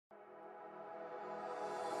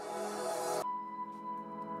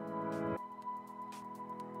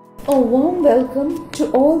A warm welcome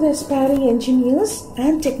to all the aspiring engineers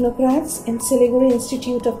and technocrats in Siliguri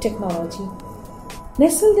Institute of Technology.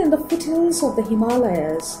 Nestled in the foothills of the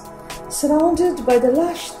Himalayas, surrounded by the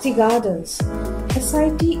lush tea gardens,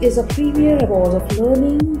 SIT is a premier abode of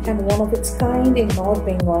learning and one of its kind in North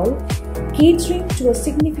Bengal, catering to a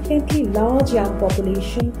significantly large young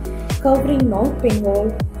population covering North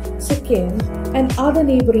Bengal, Sikkim and other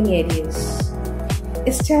neighbouring areas.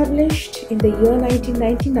 Established in the year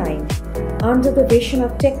 1999 under the vision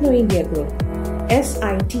of Techno India Group,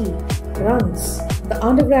 SIT runs the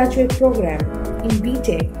undergraduate program in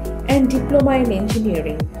B.Tech and Diploma in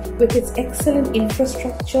Engineering with its excellent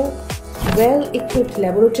infrastructure, well-equipped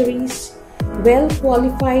laboratories,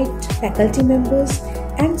 well-qualified faculty members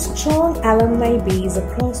and strong alumni base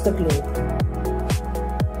across the globe.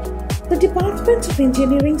 The Department of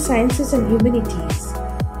Engineering Sciences and Humanities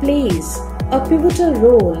plays a pivotal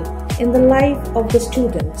role in the life of the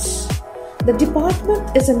students. The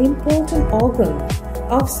department is an important organ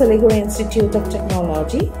of Siliguri Institute of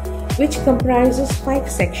Technology, which comprises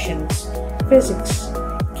 5 sections: physics,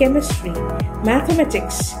 chemistry,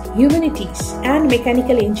 mathematics, humanities, and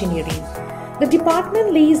mechanical engineering. The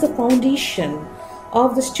department lays the foundation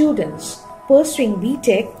of the students pursuing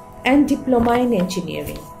B.Tech and Diploma in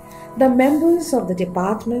Engineering. The members of the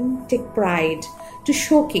department take pride to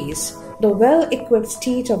showcase the well-equipped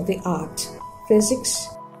state-of-the-art physics,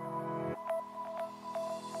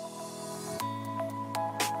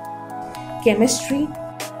 chemistry,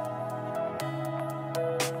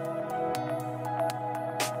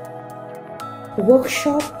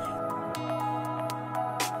 workshop,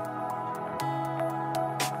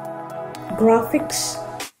 graphics,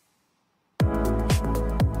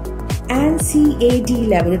 and CAD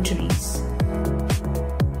laboratories.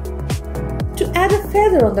 To add a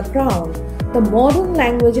feather on the crown, the Modern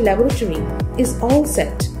Language Laboratory is all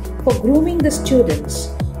set for grooming the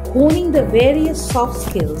students, honing the various soft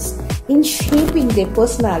skills in shaping their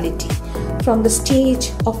personality from the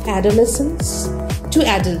stage of adolescence to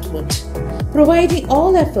adulthood, providing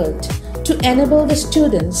all effort to enable the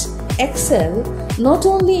students excel not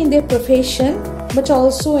only in their profession but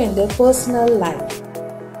also in their personal life.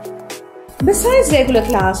 Besides regular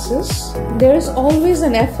classes, there is always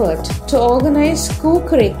an effort to organize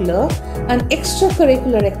co-curricular and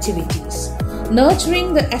extracurricular activities,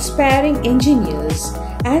 nurturing the aspiring engineers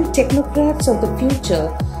and technocrats of the future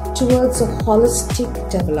towards a holistic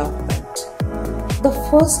development. The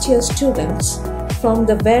first-year students, from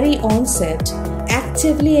the very onset,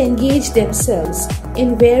 actively engage themselves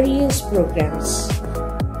in various programs: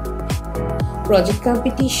 project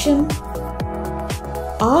competition,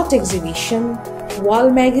 art exhibition,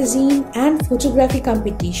 wall magazine and photography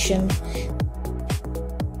competition,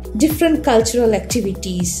 different cultural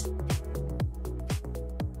activities.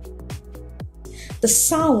 The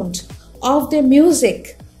sound of their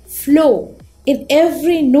music flow in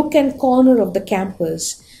every nook and corner of the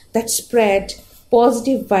campus that spread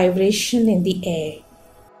positive vibration in the air.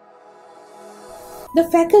 The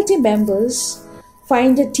faculty members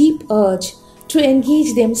find a deep urge to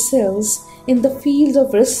engage themselves in the field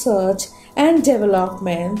of research and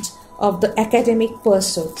development of the academic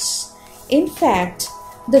pursuits. In fact,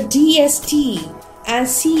 the DST and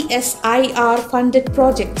CSIR funded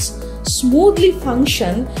projects smoothly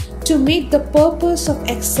function to meet the purpose of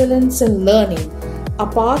excellence in learning.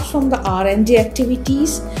 Apart from the R&D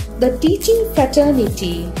activities, the teaching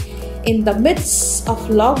fraternity in the midst of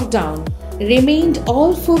lockdown remained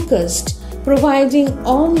all focused, providing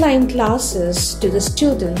online classes to the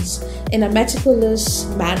students in a meticulous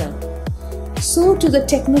manner. So to the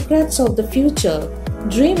technocrats of the future,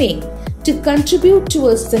 dreaming to contribute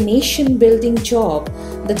towards the nation-building job,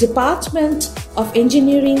 the Department of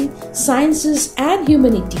Engineering, Sciences and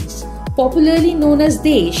Humanities, popularly known as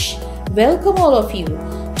DESH, welcome all of you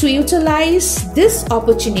to utilize this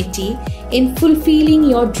opportunity in fulfilling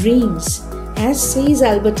your dreams. As says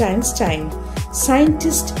Albert Einstein,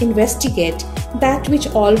 scientists investigate that which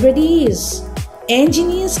already is.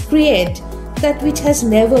 Engineers create that which has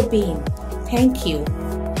never been. Thank you.